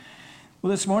Well,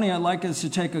 this morning I'd like us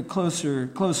to take a close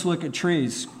look at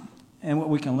trees and what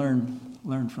we can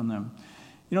learn from them.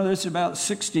 You know, there's about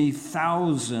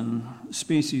 60,000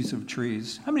 species of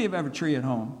trees. How many of you have a tree at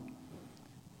home?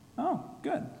 Oh,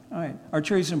 good. All right. Are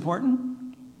trees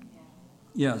important?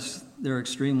 Yes, they're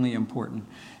extremely important.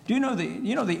 Do you know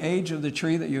the age of the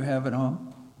tree that you have at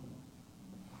home?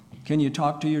 Can you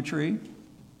talk to your tree?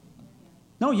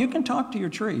 No, you can talk to your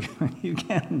tree.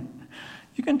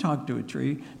 You can talk to a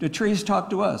tree. The trees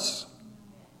talk to us.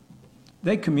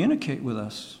 They communicate with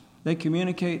us. They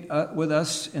communicate with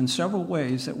us in several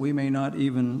ways that we may not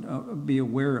even be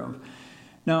aware of.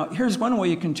 Now, here's one way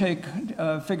you can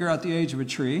figure out the age of a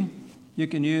tree. You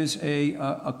can use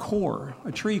a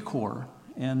tree core.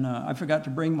 And I forgot to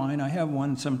bring mine. I have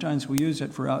one. Sometimes we use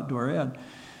it for outdoor ed.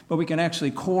 But we can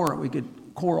actually core it. We could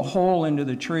core a hole into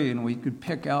the tree, and we could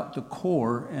pick out the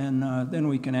core, and then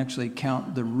we can actually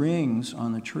count the rings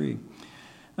on the tree.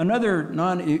 Another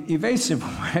non-evasive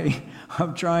way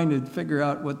of trying to figure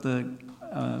out what the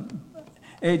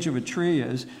age of a tree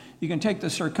is, you can take the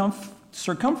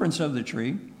circumference of the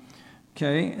tree,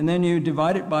 okay, and then you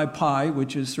divide it by pi,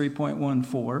 which is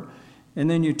 3.14,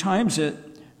 and then you times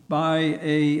it by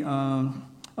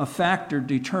a factor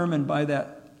determined by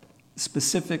that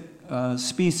specific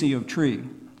species of tree.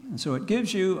 And so it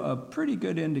gives you a pretty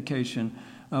good indication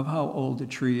of how old the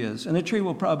tree is. And the tree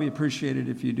will probably appreciate it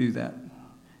if you do that.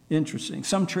 Interesting.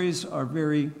 Some trees are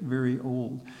very, very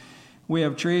old. We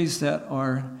have trees that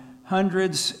are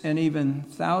hundreds and even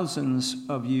thousands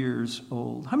of years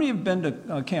old. How many have been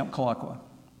to Camp Kalakwa?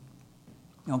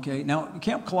 Okay, now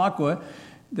Camp Kalakwa,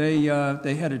 they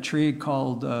had a tree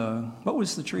called, what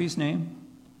was the tree's name?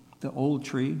 The old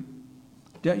tree.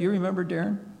 You remember,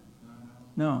 Darren?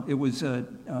 No, it was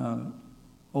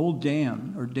Old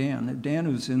Dan, or Dan.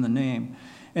 Dan was in the name.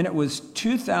 And it was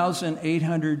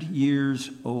 2,800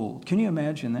 years old. Can you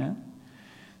imagine that?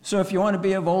 So if you want to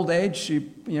be of old age,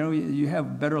 you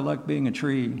have better luck being a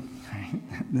tree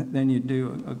than you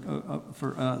do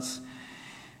for us.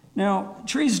 Now,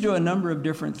 trees do a number of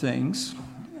different things.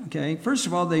 Okay, first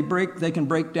of all, they can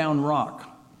break down rock.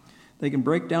 They can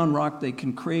break down rock. They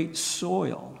can create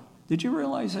soil. Did you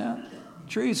realize that?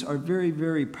 Trees are very,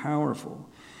 very powerful.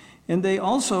 And they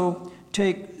also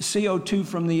take CO2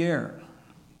 from the air.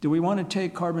 Do we want to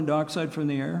take carbon dioxide from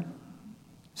the air?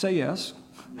 Say yes.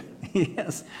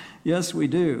 Yes, we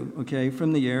do, okay,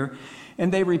 from the air.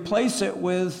 And they replace it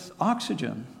with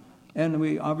oxygen. And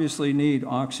we obviously need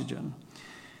oxygen.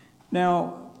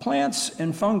 Now, plants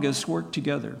and fungus work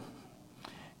together.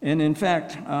 And in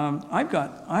fact, I've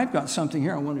got something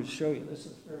here I wanted to show you. This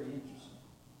is very interesting.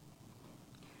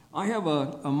 I have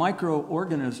a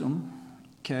microorganism,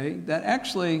 okay, that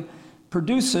actually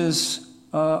produces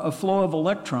a flow of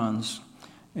electrons.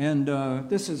 And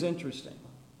this is interesting.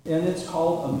 And it's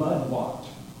called a mudwort.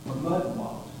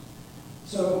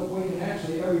 So we can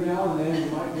actually, every now and then, you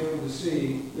might be able to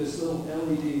see this little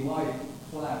LED light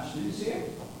flash. Did you see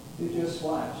it? It just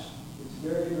flashed. It's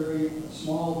very, very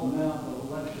small amount of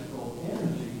electrical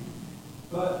energy.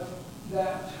 But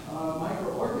that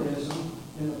microorganism,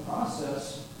 in the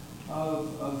process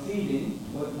of feeding,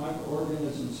 what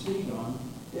microorganisms feed on,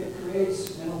 it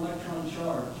creates an electron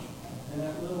charge. And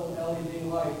that little LED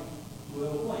light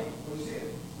will blink. We see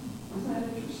it. Isn't that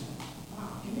interesting? Wow,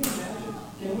 can you imagine?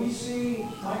 Can we see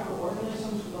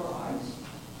microorganisms with our eyes?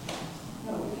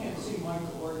 No, we can't see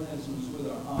microorganisms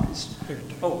with our eyes.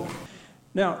 Oh,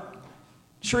 now,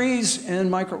 trees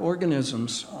and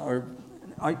microorganisms are,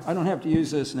 I don't have to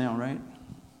use this now, right?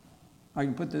 I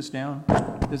can put this down.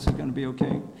 This is going to be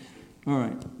okay? All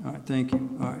right, thank you.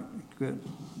 All right, good.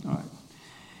 All right.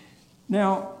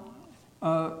 Now,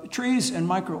 trees and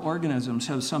microorganisms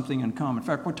have something in common. In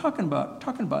fact, we're talking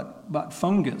about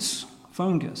fungus.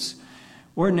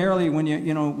 Ordinarily, when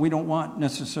we don't want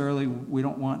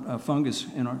a fungus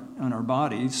in our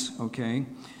bodies, okay?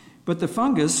 But the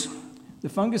fungus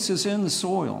is in the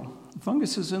soil. The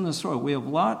fungus is in the soil. We have a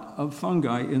lot of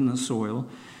fungi in the soil.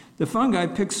 The fungi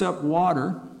picks up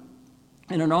water,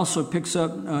 and it also picks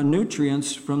up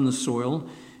nutrients from the soil,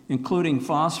 including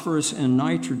phosphorus and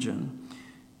nitrogen.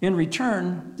 In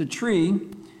return, the tree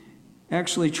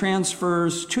actually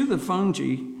transfers to the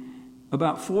fungi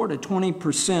about 4 to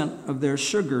 20% of their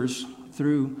sugars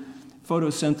through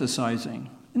photosynthesizing.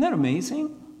 Isn't that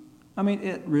amazing? I mean,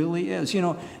 it really is.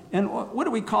 And what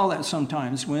do we call that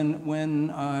sometimes when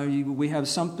we have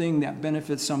something that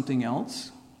benefits something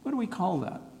else? What do we call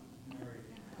that?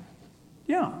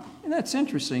 Yeah, and that's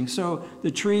interesting. So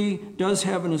the tree does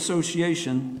have an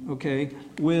association, okay,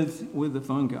 with the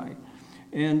fungi.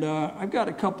 And I've got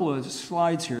a couple of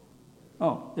slides here.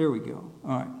 Oh, there we go.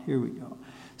 All right, here we go.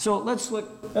 So let's look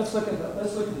at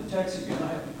the text again. I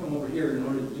have to come over here in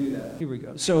order to do that. Here we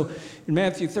go. So in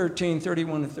Matthew 13,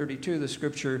 31 and 32, the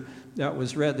scripture that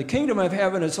was read, the kingdom of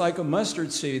heaven is like a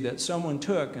mustard seed that someone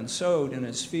took and sowed in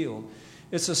his field.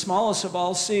 It's the smallest of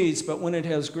all seeds, but when it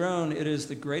has grown, it is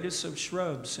the greatest of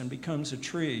shrubs and becomes a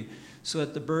tree, so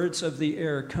that the birds of the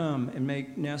air come and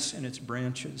make nests in its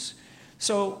branches.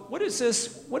 So what is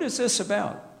this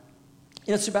about?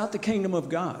 It's about the kingdom of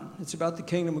God. It's about the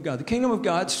kingdom of God. The kingdom of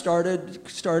God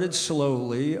started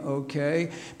slowly, okay?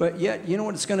 But yet, you know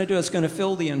what it's going to do? It's going to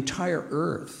fill the entire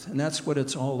earth, and that's what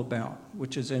it's all about,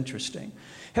 which is interesting.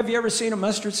 Have you ever seen a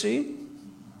mustard seed?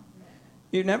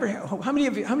 You never have? How many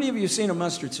of you have seen a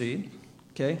mustard seed?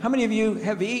 Okay. How many of you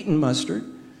have eaten mustard?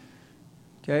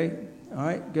 Okay. All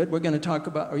right. Good. We're going to talk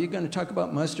about. Are you going to talk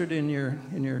about mustard in your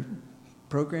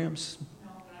programs?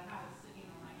 No, but I have it sitting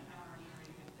on my counter.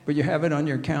 But you have it on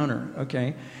your counter.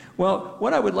 Okay. Well,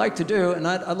 what I would like to do, and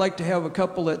I'd like to have a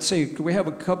couple. Let's see. Could we have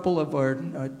a couple of our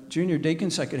junior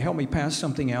deacons that could help me pass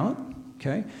something out?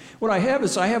 Okay. What I have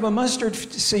is a mustard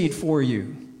seed for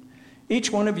you. Each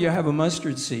one of you have a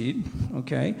mustard seed,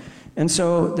 okay? And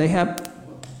so they have,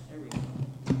 there we go.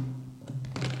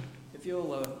 If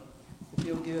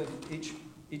you'll give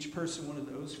each person one of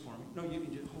those for me. No, you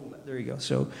can just hold that. There you go.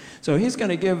 So he's going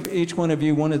to give each one of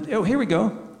you one of, oh, here we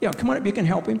go. Yeah, come on up, you can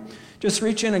help him. Just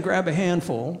reach in and grab a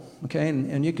handful, okay?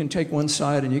 And you can take one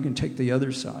side and you can take the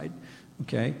other side,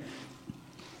 okay?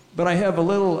 But I have a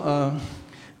little,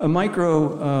 a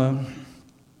micro,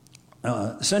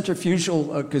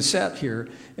 centrifugal cassette here,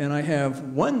 and I have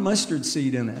one mustard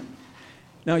seed in it.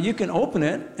 Now you can open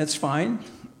it, it's fine,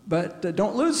 but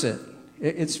don't lose it.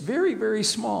 It's very, very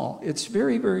small. It's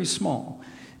very, very small.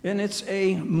 And it's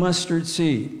a mustard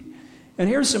seed. And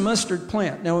here's a mustard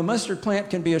plant. Now a mustard plant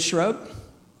can be a shrub,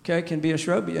 okay, it can be a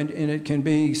shrub, and it can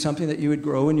be something that you would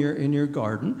grow in your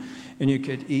garden, and you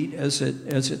could eat as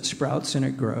it sprouts and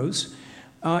it grows.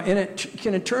 And it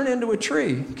can turn into a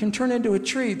tree. It can turn into a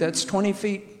tree that's 20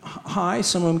 feet high.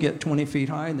 Some of them get 20 feet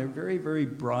high, and they're very, very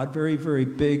broad, very, very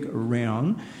big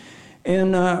around.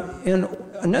 And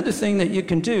another thing that you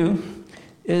can do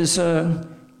is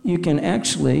you can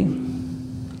actually,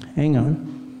 hang on.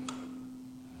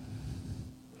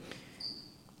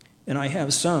 And I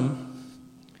have some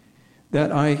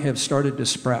that I have started to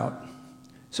sprout.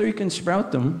 So you can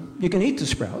sprout them. You can eat the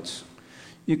sprouts.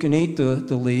 You can eat the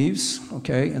leaves,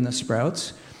 okay, and the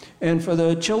sprouts. And for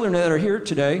the children that are here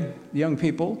today, the young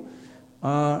people,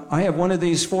 I have one of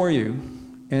these for you.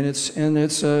 And it's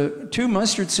 2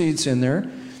 mustard seeds in there,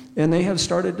 and they have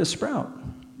started to sprout.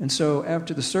 And so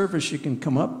after the service, you can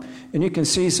come up, and you can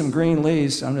see some green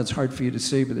leaves. I know it's hard for you to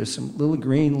see, but there's some little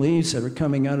green leaves that are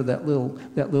coming out of that little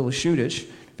shootish.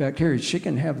 In fact, here, she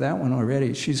can have that one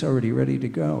already. She's already ready to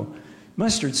go.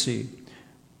 Mustard seed.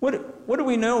 What do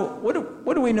we know?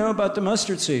 What do we know about the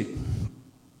mustard seed?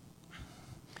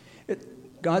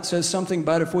 God says something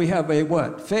about if we have a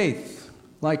what? Faith,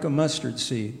 like a mustard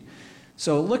seed.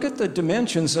 So look at the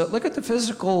dimensions, look at the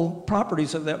physical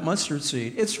properties of that mustard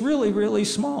seed. It's really, really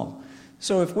small.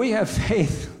 So if we have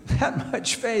faith, that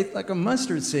much faith, like a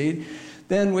mustard seed,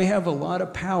 then we have a lot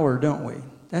of power, don't we?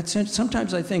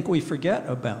 Sometimes I think we forget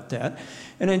about that.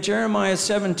 And in Jeremiah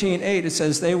 17:8, it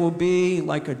says, they will be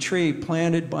like a tree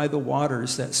planted by the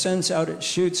waters that sends out its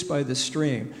shoots by the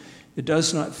stream. It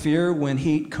does not fear when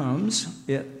heat comes.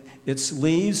 Its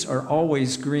leaves are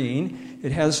always green.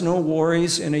 It has no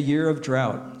worries in a year of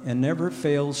drought and never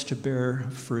fails to bear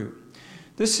fruit.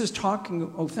 This is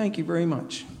talking, oh, thank you very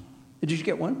much. Did you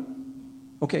get one?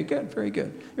 Okay, good, very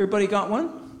good. Everybody got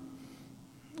one?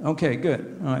 Okay,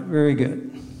 good. All right, very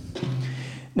good.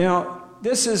 Now,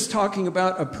 this is talking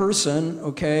about a person,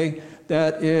 okay,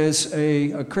 that is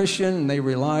a Christian, and they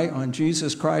rely on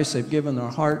Jesus Christ. They've given their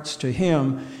hearts to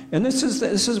Him. And this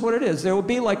is what it is. There will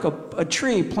be like a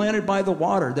tree planted by the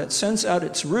water that sends out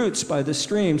its roots by the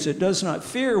streams. It does not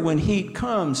fear when heat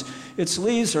comes. Its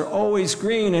leaves are always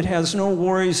green. It has no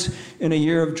worries in a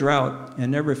year of drought and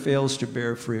never fails to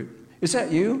bear fruit. Is that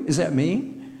you? Is that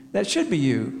me? That should be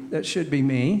you. That should be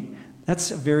me. That's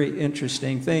a very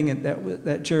interesting thing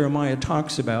that Jeremiah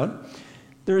talks about.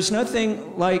 There's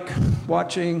nothing like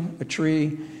watching a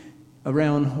tree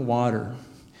around water.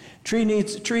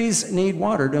 Trees need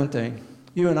water, don't they?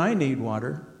 You and I need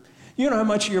water. You know how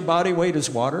much of your body weight is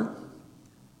water?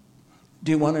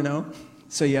 Do you want to know?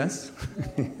 Say yes.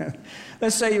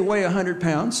 Let's say you weigh 100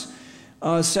 pounds.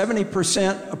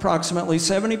 70%, approximately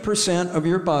 70% of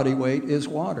your body weight is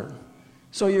water.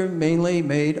 So you're mainly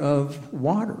made of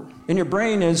water. And your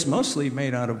brain is mostly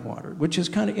made out of water, which is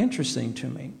kind of interesting to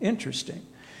me. Interesting.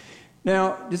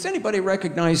 Now, does anybody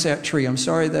recognize that tree? I'm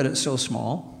sorry that it's so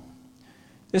small.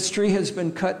 This tree has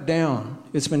been cut down.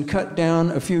 It's been cut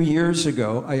down a few years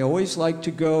ago. I always like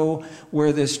to go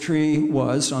where this tree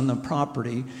was on the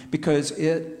property because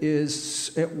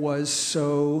it was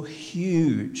so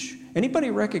huge. Anybody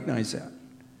recognize that?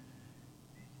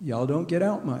 Y'all don't get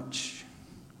out much.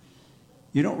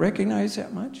 You don't recognize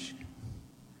that much?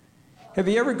 Have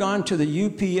you ever gone to the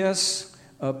UPS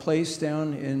place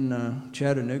down in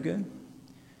Chattanooga?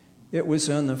 It was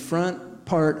on the front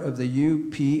part of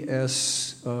the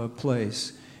UPS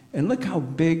place. And look how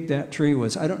big that tree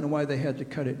was. I don't know why they had to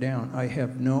cut it down. I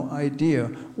have no idea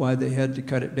why they had to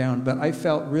cut it down. But I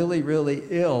felt really, really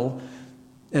ill,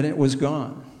 and it was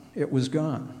gone. It was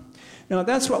gone. Now,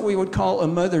 that's what we would call a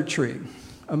mother tree.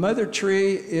 A mother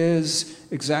tree is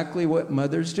exactly what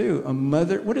mothers do.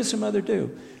 What does a mother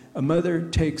do? A mother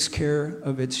takes care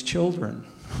of its children,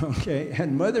 okay?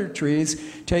 And mother trees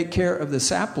take care of the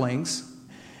saplings,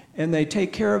 and they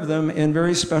take care of them in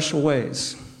very special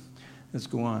ways. Let's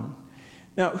go on.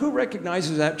 Now, who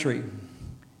recognizes that tree?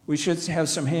 We should have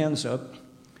some hands up.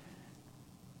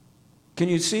 Can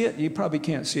you see it? You probably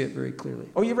can't see it very clearly.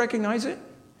 Oh, you recognize it?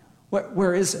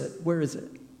 Where is it? Where is it?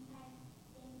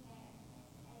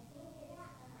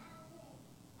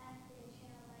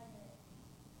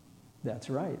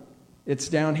 That's right. It's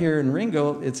down here in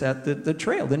Ringgold. It's at the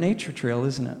trail, the nature trail,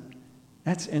 isn't it?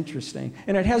 That's interesting.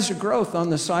 And it has a growth on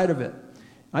the side of it.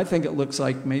 I think it looks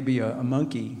like maybe a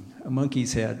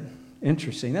monkey's head.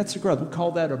 Interesting. That's a growth. We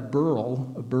call that a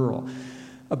burl. A burl.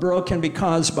 A burl can be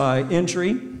caused by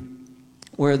injury,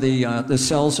 where the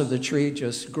cells of the tree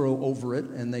just grow over it,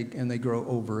 and they grow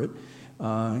over it.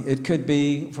 It could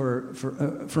be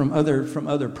from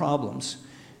other problems.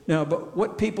 Now, but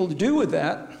what people do with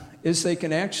that is they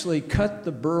can actually cut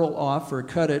the burl off or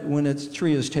cut it when its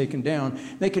tree is taken down.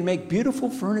 They can make beautiful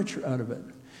furniture out of it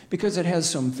because it has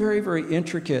some very, very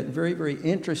intricate, very, very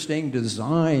interesting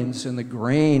designs in the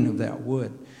grain of that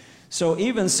wood. So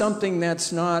even something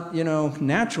that's not,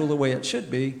 natural the way it should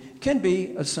be, can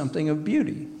be something of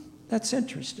beauty. That's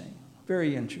interesting,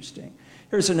 very interesting.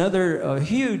 Here's another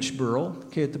huge burl,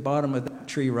 at the bottom of that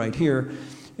tree right here.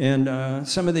 And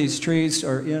some of these trees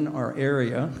are in our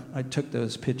area. I took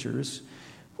those pictures.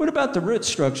 What about the root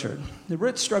structure? The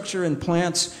root structure in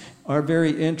plants are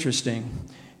very interesting.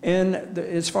 And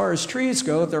as far as trees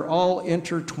go, they're all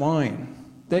intertwined.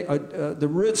 The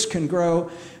roots can grow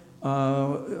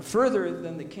further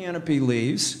than the canopy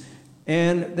leaves,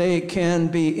 and they can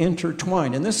be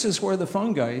intertwined. And this is where the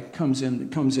fungi comes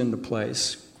into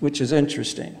place, which is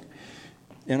interesting.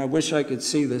 And I wish I could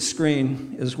see the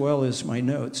screen as well as my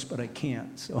notes, but I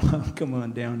can't, so I'll come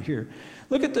on down here.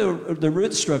 Look at the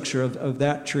root structure of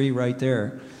that tree right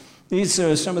there. These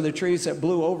are some of the trees that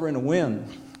blew over in a wind.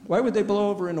 Why would they blow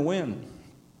over in a wind?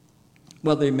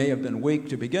 Well, they may have been weak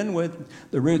to begin with.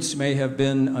 The roots may have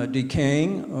been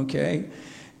decaying, okay?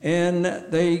 And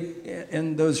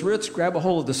those roots grab a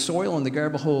hold of the soil and they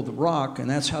grab a hold of the rock, and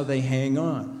that's how they hang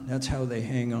on. That's how they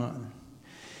hang on.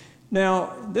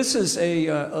 Now, this is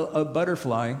a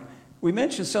butterfly. We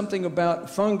mentioned something about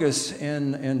fungus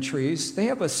and trees. They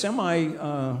have a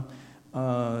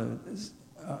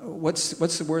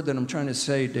what's the word that I'm trying to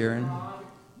say, Darren?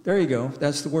 There you go.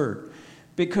 That's the word.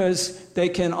 Because they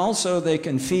can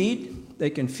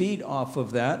feed off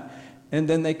of that, and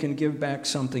then they can give back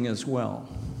something as well.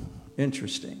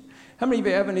 Interesting. How many of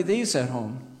you have any of these at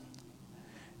home?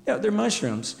 Yeah, they're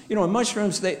mushrooms.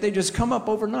 Mushrooms, they just come up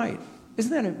overnight.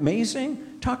 Isn't that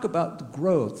amazing? Talk about the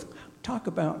growth. Talk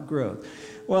about growth.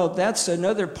 Well, that's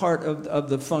another part of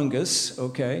the fungus,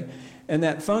 okay? And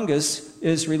that fungus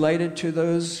is related to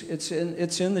those, it's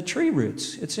in the tree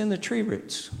roots. It's in the tree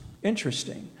roots.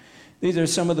 Interesting. These are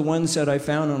some of the ones that I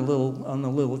found on the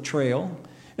little trail.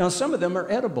 Now, some of them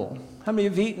are edible. How many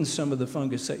have eaten some of the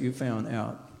fungus that you found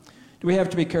out? Do we have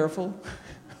to be careful?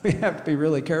 We have to be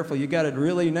really careful. You got to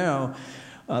really know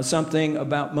something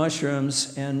about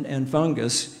mushrooms and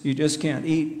fungus. You just can't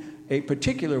eat a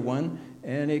particular one,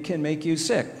 and it can make you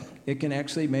sick. It can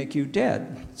actually make you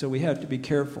dead. So we have to be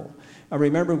careful. I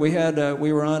remember we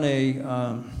were on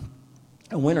a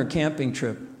winter camping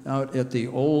trip out at the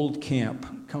old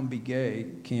camp,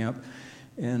 Cumbigay camp,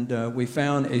 and we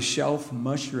found a shelf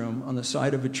mushroom on the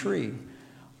side of a tree.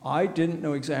 I didn't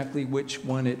know exactly which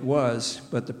one it was,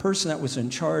 but the person that was in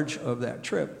charge of that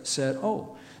trip said,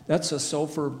 "Oh, that's a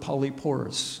sulfur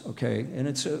polyporus," okay? And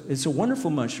it's a wonderful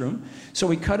mushroom. So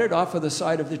we cut it off of the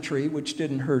side of the tree, which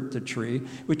didn't hurt the tree.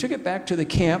 We took it back to the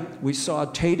camp. We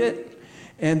sauteed it,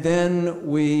 and then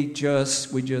we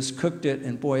just cooked it,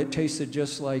 and boy, it tasted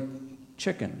just like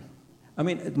chicken. I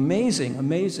mean, amazing,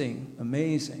 amazing,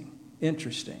 amazing.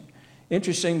 Interesting.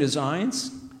 Interesting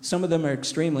designs. Some of them are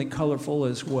extremely colorful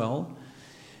as well.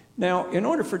 Now, in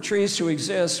order for trees to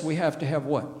exist, we have to have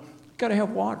what? We've got to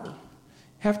have water.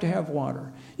 Have to have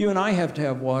water. You and I have to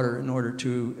have water in order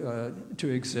to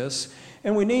exist.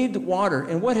 And we need water.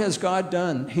 And what has God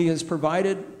done? He has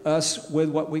provided us with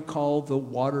what we call the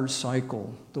water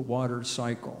cycle. The water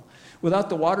cycle. Without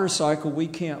the water cycle, we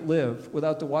can't live.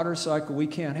 Without the water cycle, we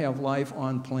can't have life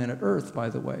on planet Earth, by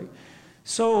the way.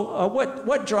 So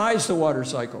what drives the water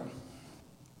cycle?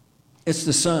 It's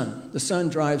the sun. The sun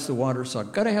drives the water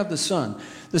cycle. Got to have the sun.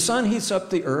 The sun heats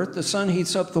up the earth. The sun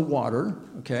heats up the water.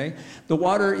 Okay. The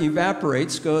water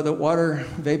evaporates. The water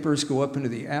vapors go up into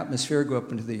the atmosphere, go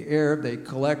up into the air. They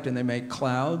collect and they make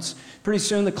clouds. Pretty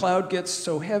soon the cloud gets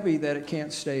so heavy that it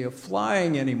can't stay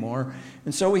flying anymore.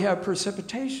 And so we have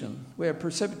precipitation. We have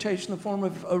precipitation in the form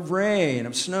of rain,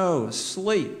 of snow,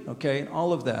 sleet. Okay, and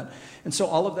all of that. And so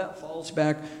all of that falls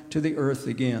back to the earth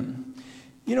again.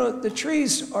 You know, the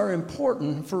trees are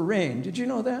important for rain. Did you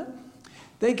know that?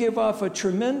 They give off a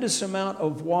tremendous amount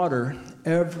of water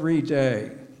every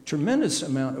day. Tremendous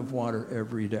amount of water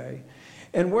every day.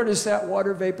 And where does that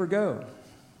water vapor go?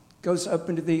 It goes up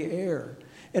into the air.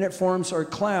 And it forms our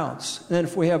clouds. And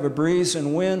if we have a breeze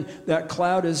and wind, that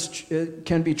cloud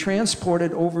can be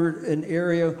transported over an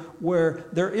area where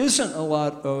there isn't a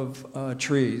lot of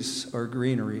trees or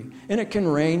greenery. And it can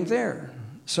rain there.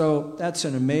 So that's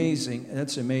an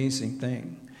amazing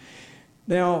thing.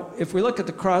 Now, if we look at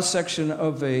the cross section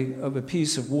of a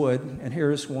piece of wood, and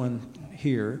here's one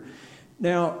here.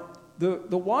 Now,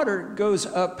 the water goes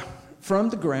up from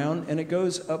the ground, and it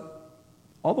goes up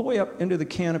all the way up into the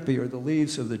canopy or the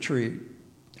leaves of the tree.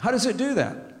 How does it do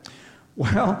that?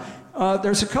 Well,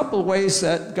 there's a couple of ways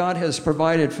that God has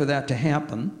provided for that to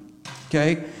happen.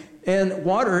 Okay. And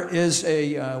water is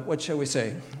what shall we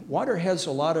say? Water has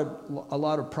a lot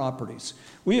of properties.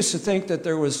 We used to think that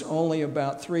there was only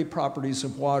about 3 properties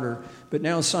of water, but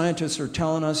now scientists are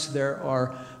telling us there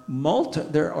are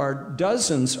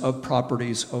dozens of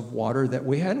properties of water that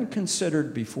we hadn't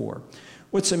considered before.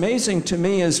 What's amazing to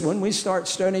me is when we start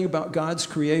studying about God's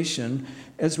creation,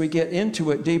 as we get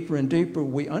into it deeper and deeper,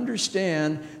 we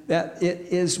understand that it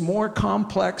is more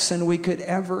complex than we could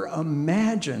ever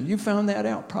imagine. You found that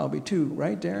out probably too,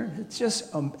 right, Darren? It's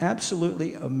just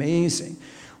absolutely amazing.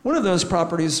 One of those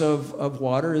properties of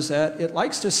water is that it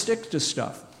likes to stick to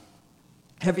stuff.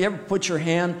 Have you ever put your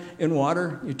hand in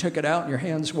water? You took it out and your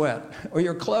hand's wet. Or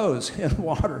your clothes in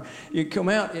water. You come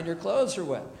out and your clothes are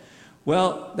wet.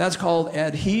 Well, that's called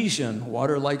adhesion.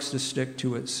 Water likes to stick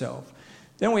to itself.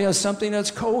 Then we have something that's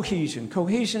cohesion.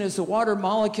 Cohesion is the water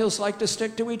molecules like to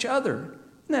stick to each other. Isn't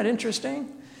that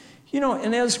interesting? You know,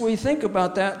 and as we think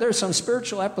about that, there's some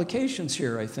spiritual applications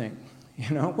here, I think.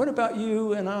 You know, what about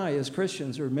you and I as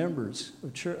Christians or members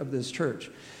of this church?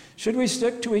 Should we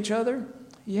stick to each other?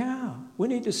 Yeah, we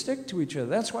need to stick to each other.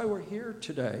 That's why we're here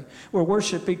today. We're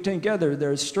worshiping together.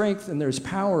 There's strength and there's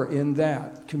power in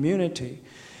that community.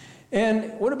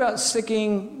 And what about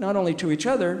sticking not only to each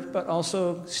other, but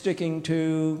also sticking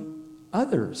to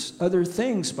others, other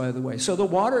things, by the way. So the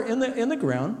water in the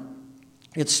ground,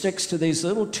 it sticks to these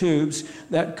little tubes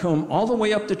that come all the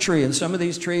way up the tree. And some of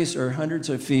these trees are hundreds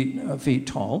of feet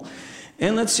tall.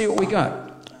 And let's see what we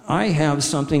got. I have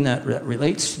something that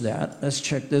relates to that. Let's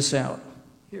check this out.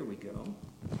 Here we go.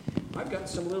 I've got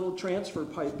some little transfer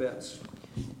pipettes.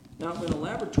 Now, in a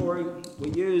laboratory,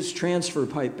 we use transfer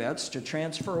pipettes to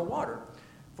transfer water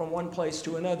from one place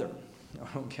to another.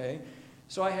 Okay,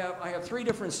 so I have 3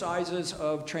 different sizes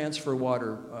of transfer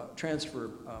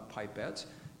pipettes.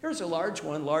 Here's a large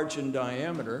one, large in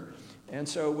diameter, and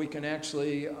so we can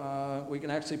actually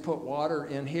put water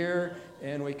in here,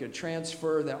 and we could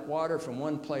transfer that water from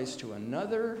one place to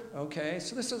another. Okay,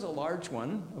 so this is a large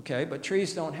one. Okay, but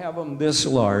trees don't have them this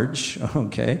large.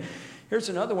 Okay. Here's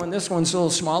another one. This one's a little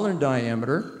smaller in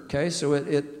diameter, okay? So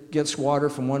it gets water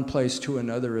from one place to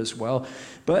another as well.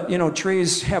 But, you know,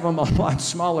 trees have them a lot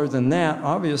smaller than that,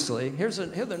 obviously. Here's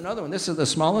another one. This is the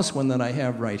smallest one that I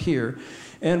have right here.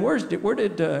 And where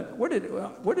did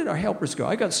our helpers go?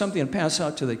 I got something to pass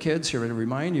out to the kids here to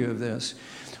remind you of this.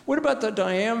 What about the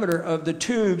diameter of the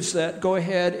tubes that go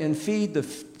ahead and feed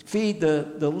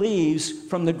the leaves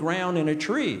from the ground in a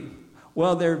tree?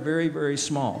 Well, they're very, very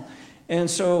small. And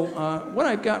so what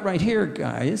I've got right here,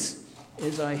 guys,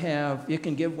 is you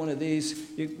can give one of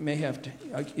these, you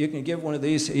can give one of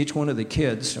these to each one of the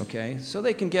kids, okay? So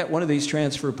they can get one of these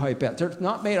transfer pipettes. They're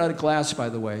not made out of glass, by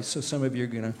the way, so some of you are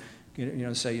going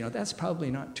to say, that's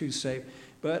probably not too safe.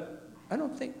 But I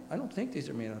don't think these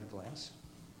are made out of glass.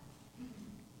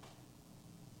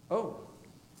 Oh,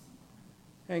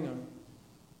 hang on.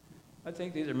 I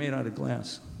think these are made out of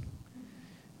glass.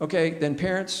 Okay, then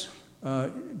parents,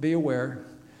 be aware.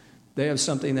 They have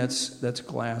something that's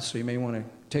glass, so you may want to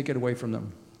take it away from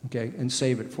them, okay, and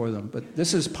save it for them. But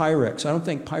this is Pyrex. I don't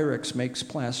think Pyrex makes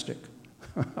plastic.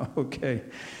 Okay.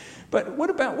 But what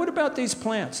about these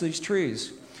plants, these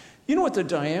trees? You know what the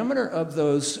diameter of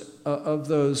those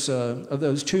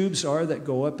tubes are that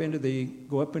go up into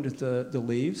the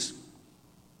leaves?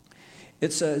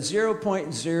 It's a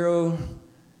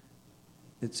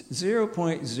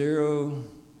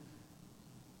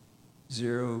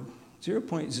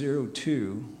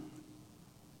 0.02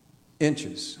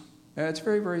 inches. It's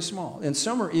very, very small. And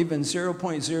some are even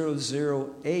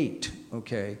 0.008,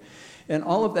 okay? And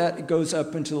all of that goes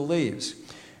up into the leaves.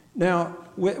 Now,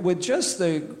 with just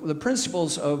the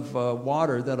principles of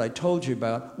water that I told you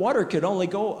about, water could only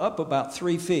go up about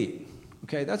 3 feet.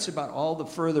 Okay, that's about all the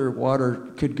further water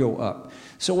could go up.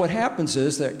 So what happens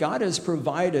is that God has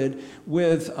provided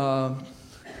with...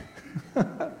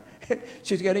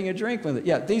 she's getting a drink with it.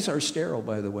 Yeah, these are sterile,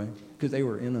 by the way, because they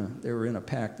were in a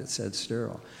pack that said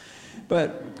sterile.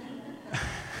 But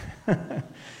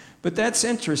that's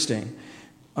interesting.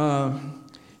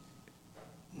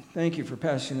 Thank you for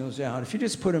passing those out. If you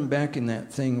just put them back in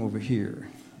that thing over here.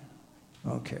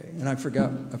 Okay, and I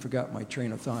forgot my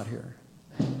train of thought here.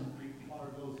 Water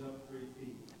goes up 3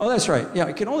 feet. Oh, that's right. Yeah,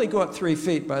 it can only go up 3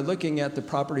 feet by looking at the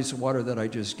properties of water that I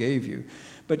just gave you.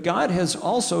 But God has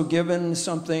also given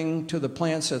something to the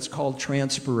plants that's called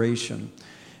transpiration.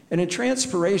 And in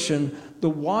transpiration, the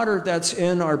water that's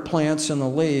in our plants and the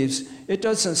leaves, it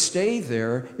doesn't stay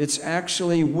there. It's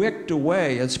actually wicked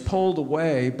away. It's pulled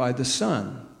away by the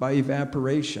sun, by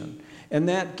evaporation. And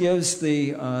that gives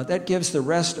the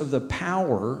rest of the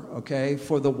power, okay,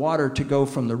 for the water to go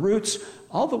from the roots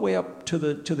all the way up to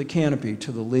the canopy,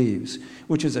 to the leaves,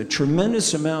 which is a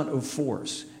tremendous amount of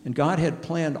force. And God had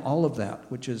planned all of that,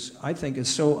 which I think is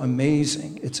so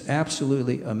amazing. It's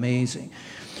absolutely amazing.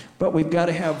 But we've got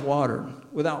to have water.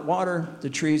 Without water, the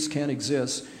trees can't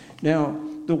exist. Now,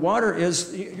 the water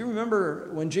is, you remember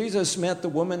when Jesus met the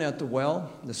woman at the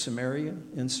well, in Samaria?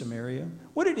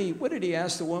 What did he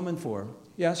ask the woman for?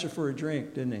 He asked her for a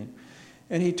drink, didn't he?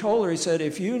 And he told her, he said,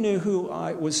 if you knew who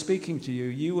I was speaking to you,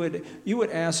 you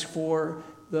would ask for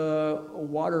the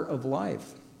water of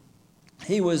life.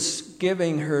 He was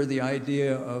giving her the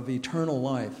idea of eternal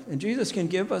life. And Jesus can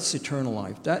give us eternal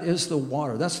life. That is the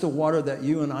water. That's the water that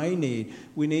you and I need.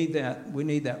 We need that. We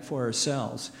need that for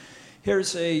ourselves.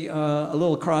 Here's a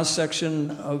little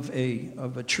cross-section of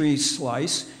a tree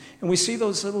slice. And we see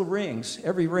those little rings.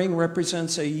 Every ring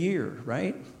represents a year,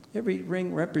 right? Every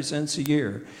ring represents a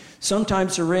year.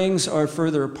 Sometimes the rings are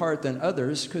further apart than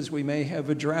others because we may have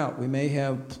a drought. We may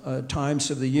have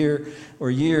times of the year or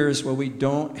years where we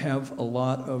don't have a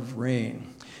lot of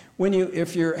rain.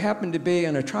 If you happen to be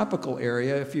in a tropical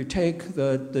area, if you take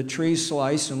the tree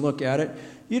slice and look at it,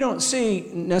 you don't see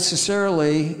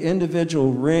necessarily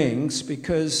individual rings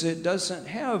because it doesn't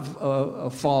have a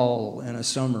fall and a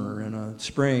summer and a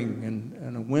spring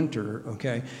and a winter,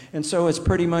 okay? And so it's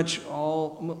pretty much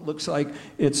looks like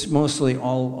it's mostly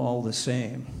all the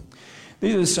same.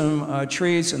 These are some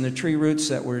trees and the tree roots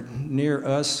that were near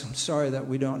us. I'm sorry that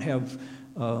we don't have,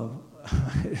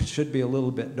 it should be a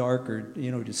little bit darker,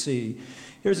 to see.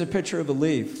 Here's a picture of a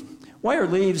leaf. Why are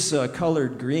leaves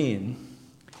colored green?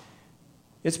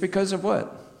 It's because of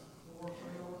what?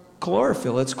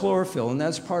 Chlorophyll. It's chlorophyll, and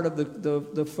that's part of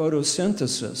the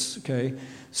photosynthesis, okay?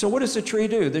 So what does the tree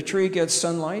do? The tree gets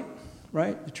sunlight,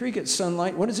 right? The tree gets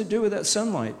sunlight. What does it do with that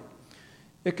sunlight?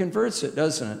 It converts it,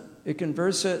 doesn't it? It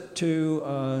converts it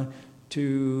to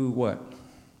what?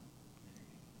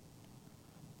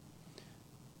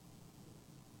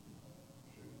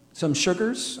 Some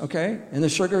sugars, okay? And the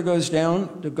sugar goes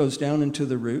down into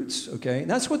the roots, okay?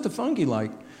 And that's what the fungi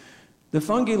like. The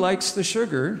fungi likes the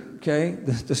sugar, okay,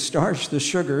 the starch, the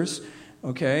sugars,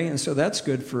 okay, and so that's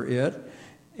good for it.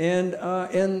 And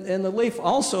the leaf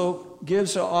also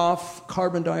gives off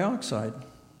carbon dioxide.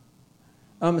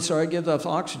 Gives off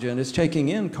oxygen. It's taking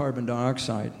in carbon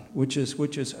dioxide, which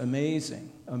is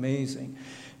amazing, amazing.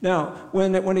 Now,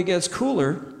 when it gets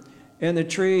cooler, and the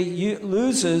tree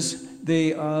loses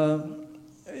the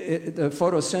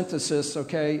photosynthesis,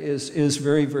 okay, is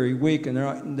very, very weak, and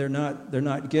they're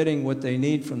not getting what they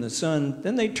need from the sun.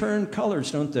 Then they turn colors,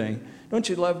 don't they? Don't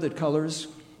you love the colors?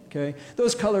 Okay,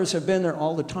 those colors have been there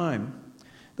all the time.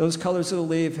 Those colors of the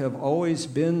leaf have always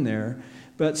been there,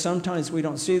 but sometimes we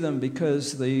don't see them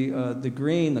because the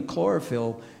green, the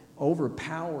chlorophyll,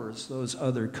 overpowers those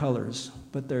other colors,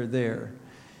 but they're there.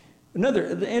 Another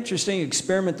interesting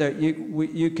experiment that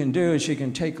you can do is you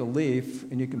can take a leaf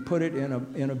and you can put it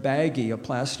in a baggie, a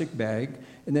plastic bag,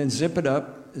 and then zip it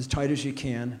up as tight as you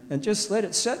can, and just let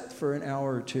it set for an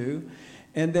hour or two,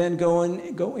 and then go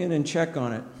in and check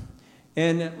on it.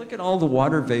 And look at all the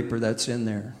water vapor that's in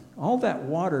there. All that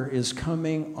water is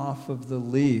coming off of the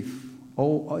leaf.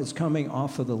 Oh, it's coming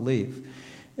off of the leaf.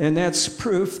 And that's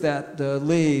proof that the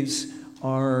leaves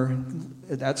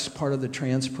that's part of the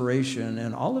transpiration,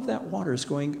 and all of that water is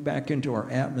going back into our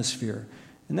atmosphere.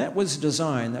 And that was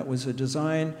designed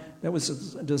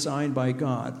by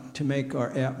God to make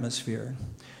our atmosphere.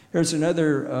 Here's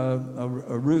another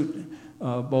a root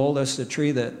bowl. That's the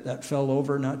tree that fell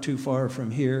over not too far from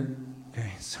here.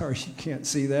 Okay, sorry you can't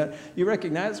see that. You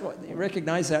recognize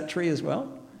that tree as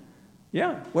well?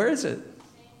 Yeah, where is it?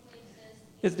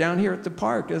 It's down here at the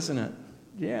park, isn't it?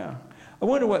 Yeah. I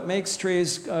wonder what makes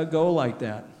trees go like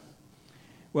that.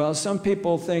 Well, some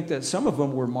people think that some of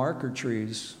them were marker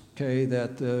trees, okay,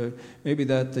 that maybe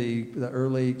the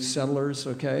early settlers,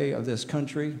 okay, of this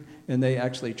country, and they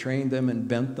actually trained them and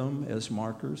bent them as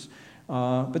markers.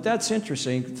 But that's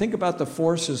interesting. Think about the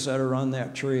forces that are on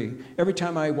that tree. Every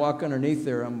time I walk underneath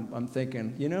there, I'm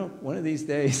thinking, one of these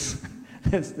days,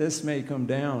 this may come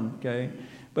down, okay?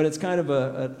 But it's kind of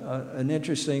an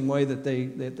interesting way that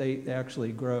they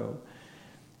actually grow.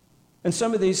 And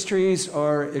some of these trees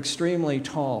are extremely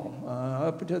tall,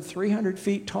 up to 300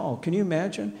 feet tall. Can you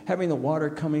imagine having the water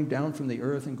coming down from the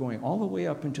earth and going all the way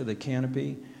up into the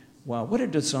canopy? Wow, what a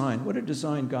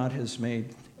design God has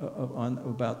made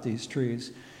about these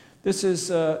trees. This is,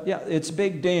 it's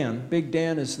Big Dan. Big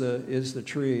Dan is the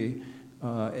tree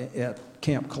at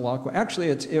Camp Colaqua. Actually,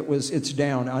 it's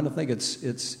down. I don't think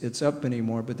it's up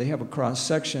anymore, but they have a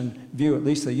cross-section view. At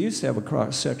least they used to have a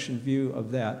cross-section view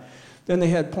of that. Then they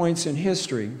had points in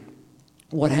history.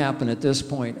 What happened at this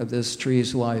point of this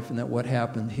tree's life, and that what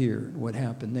happened here, what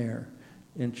happened there.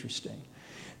 Interesting.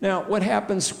 Now, what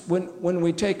happens when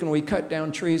we cut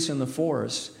down trees in the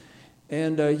forest?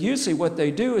 And usually what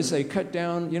they do is they cut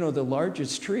down, the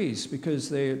largest trees because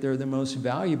they're the most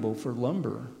valuable for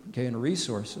lumber, okay, and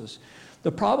resources.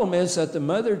 The problem is that the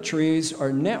mother trees are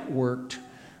networked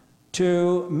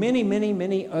to many, many,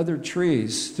 many other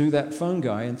trees through that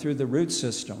fungi and through the root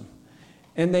system.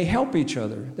 And they help each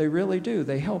other. They really do.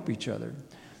 They help each other.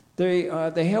 They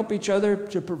help each other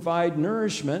to provide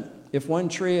nourishment. If one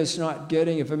tree is not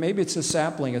getting, maybe it's a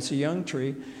sapling, it's a young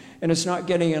tree, and it's not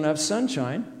getting enough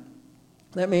sunshine,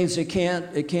 that means it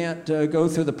can't go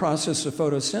through the process of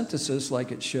photosynthesis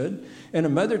like it should. And a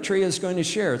mother tree is going to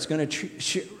share. It's going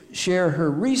to share her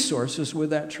resources with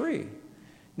that tree.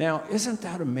 Now, isn't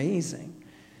that amazing?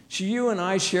 Should you and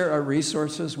I share our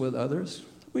resources with others?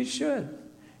 We should.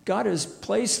 God has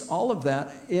placed all of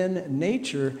that in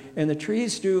nature, and the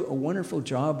trees do a wonderful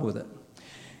job with it.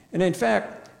 And in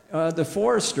fact, the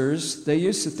foresters, they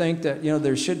used to think that,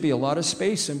 there should be a lot of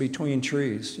space in between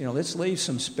trees. Let's leave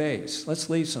some space. Let's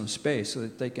leave some space so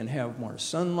that they can have more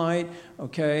sunlight,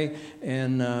 okay?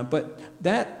 But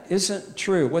that isn't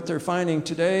true. What they're finding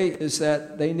today is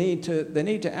that they need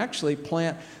to actually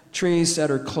plant trees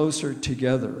that are closer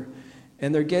together.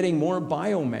 And they're getting more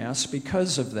biomass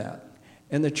because of that.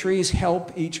 And the trees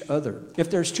help each other.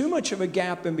 If there's too much of a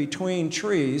gap in between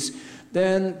trees,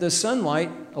 then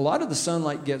a lot of the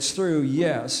sunlight gets through,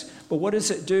 yes, but what does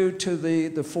it do to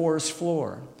the forest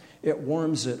floor? It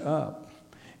warms it up.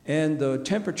 And the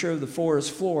temperature of the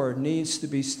forest floor needs to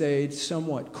be stayed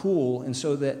somewhat cool, and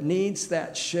so that needs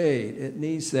that shade. It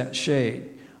needs that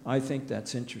shade. I think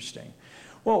that's interesting.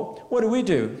 Well, what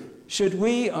do? Should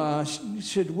we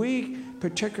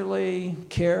particularly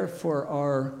care for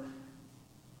our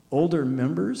older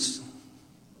members?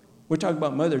 We're talking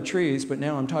about mother trees, but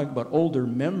now I'm talking about older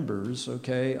members,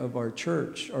 okay, of our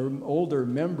church, or older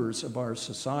members of our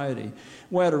society.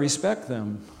 We ought to respect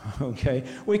them, okay?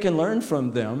 We can learn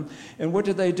from them. And what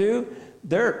do?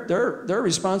 Their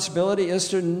responsibility is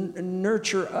to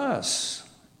nurture us.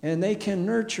 And they can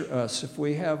nurture us if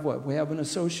we have what? We have an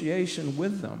association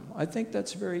with them. I think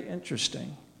that's very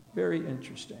interesting, very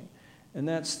interesting. And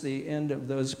that's the end of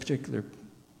those particular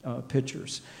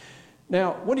pictures.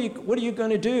 Now, what are you going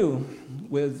to do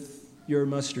with your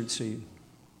mustard seed?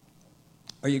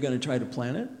 Are you going to try to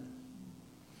plant it?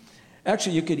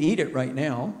 Actually, you could eat it right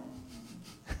now.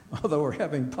 Although we're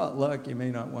having potluck, you may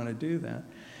not want to do that.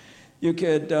 You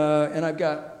could, and I've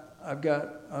got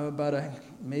about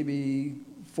maybe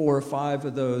 4 or 5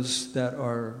 of those that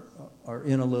are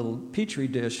in a little petri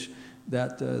dish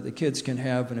that the kids can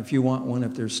have, and if you want one,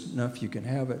 if there's enough, you can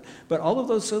have it. But all of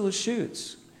those little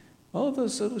shoots.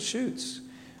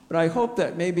 But I hope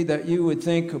that maybe that you would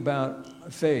think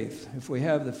about faith, if we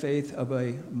have the faith of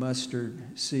a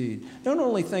mustard seed. Don't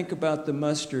only think about the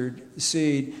mustard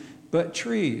seed, but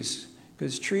trees,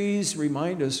 because trees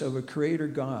remind us of a creator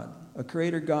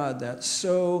God that's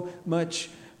so much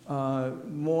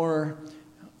more.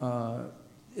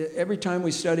 Every time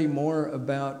we study more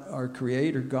about our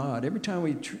creator God, every time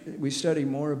we study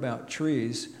more about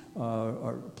trees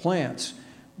or plants,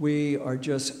 we are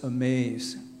just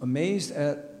amazed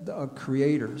at a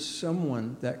creator,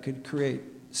 someone that could create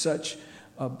such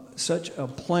a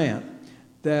plant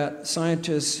that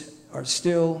scientists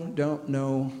still don't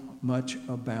know much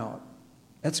about.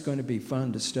 That's going to be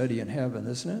fun to study in heaven,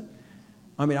 isn't it?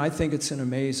 I mean, I think it's an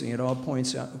amazing. It all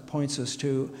points us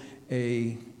to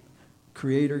a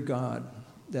creator God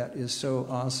that is so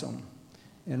awesome,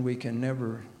 and we can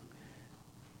never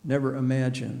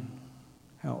imagine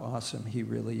how awesome he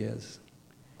really is.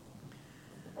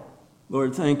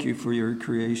 Lord, thank you for your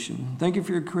creation. Thank you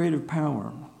for your creative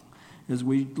power. As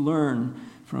we learn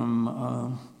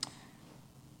from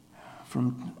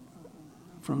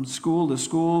school to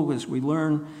school, as we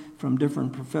learn from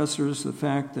different professors, the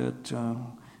fact that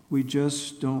we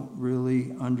just don't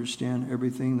really understand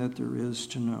everything that there is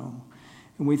to know.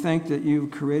 And we thank that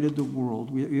you've created the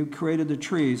world. You've created the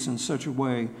trees in such a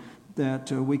way that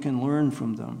we can learn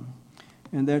from them.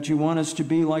 And that you want us to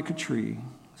be like a tree,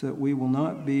 so that we will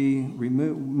not be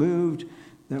moved,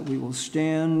 that we will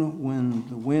stand when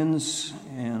the winds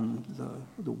and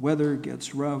the weather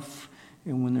gets rough,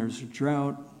 and when there's a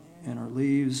drought, and our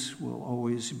leaves will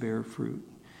always bear fruit.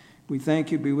 We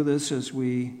thank you. Be with us as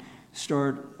we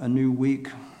start a new week.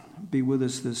 Be with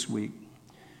us this week.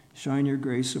 Shine your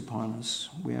grace upon us.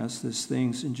 We ask these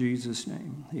things in Jesus'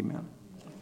 name. Amen.